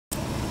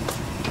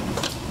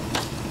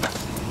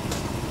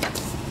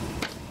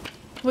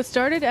What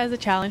started as a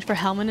challenge for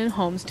Hellman and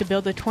Holmes to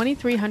build a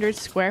 2,300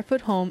 square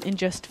foot home in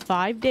just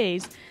 5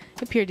 days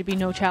appeared to be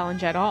no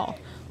challenge at all.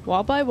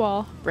 Wall by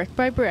wall, brick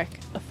by brick,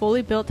 a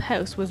fully built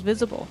house was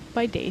visible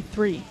by day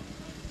 3.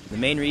 The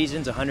main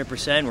reasons,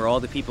 100%, were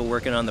all the people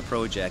working on the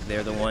project.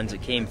 They're the ones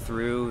that came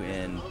through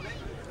and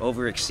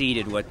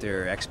over-exceeded what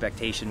their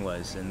expectation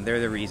was, and they're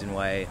the reason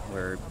why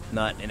we're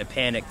not in a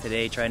panic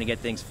today trying to get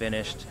things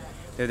finished.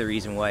 They're the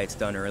reason why it's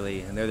done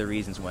early, and they're the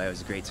reasons why it was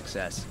a great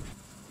success.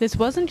 This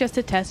wasn't just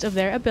a test of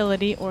their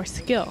ability or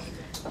skill.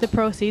 The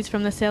proceeds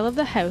from the sale of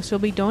the house will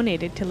be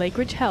donated to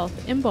Lakeridge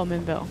Health in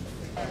Bowmanville.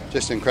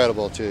 Just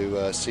incredible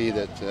to see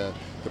that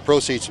the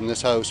proceeds from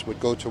this house would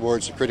go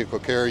towards the critical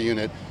care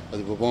unit of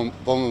the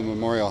Bowman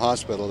Memorial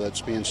Hospital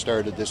that's being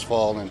started this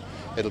fall, and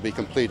it'll be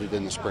completed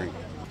in the spring.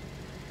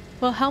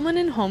 While Hellman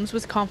and Holmes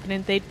was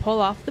confident they'd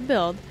pull off the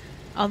build,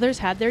 others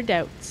had their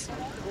doubts.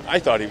 I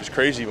thought he was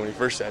crazy when he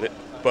first said it,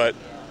 but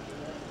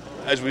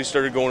as we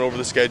started going over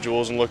the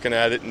schedules and looking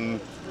at it, and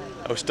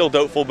I was still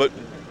doubtful, but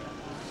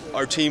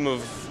our team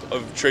of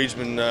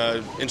tradesmen,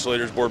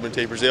 insulators, boardmen,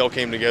 tapers, they all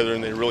came together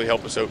and they really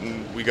helped us out,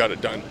 and we got it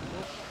done.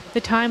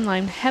 The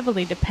timeline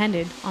heavily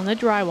depended on the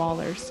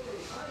drywallers.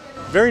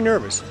 Very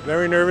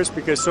nervous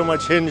because so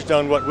much hinged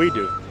on what we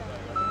do.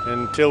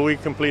 Until we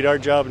complete our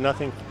job,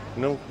 nothing,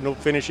 no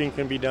finishing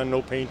can be done,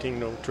 no painting,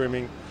 no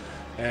trimming,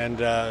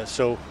 and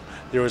so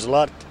there was a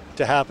lot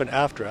to happen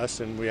after us,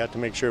 and we had to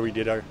make sure we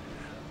did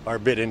our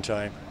bit in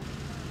time.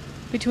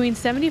 Between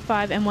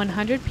 75 and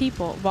 100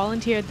 people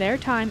volunteered their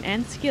time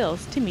and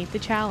skills to meet the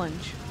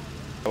challenge.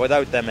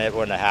 Without them, it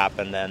wouldn't have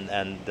happened,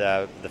 and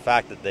the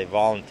fact that they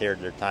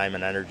volunteered their time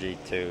and energy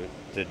to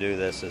do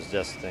this is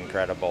just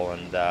incredible,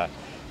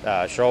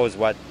 and shows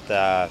what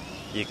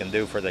you can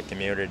do for the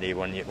community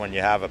when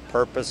you have a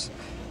purpose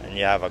and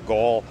you have a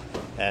goal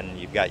and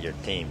you've got your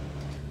team.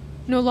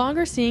 No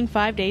longer seeing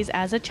 5 days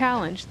as a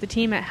challenge, the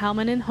team at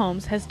Hellman and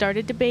Holmes has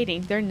started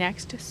debating their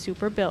next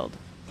super build.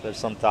 There's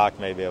some talk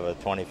maybe of a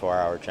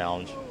 24-hour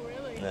challenge. Oh,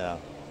 really? Yeah,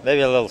 maybe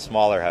a little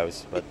smaller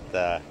house, but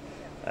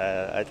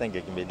I think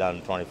it can be done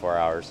in 24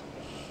 hours.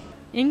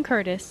 In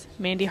Curtis,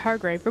 Mandi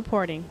Hargrave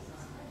reporting.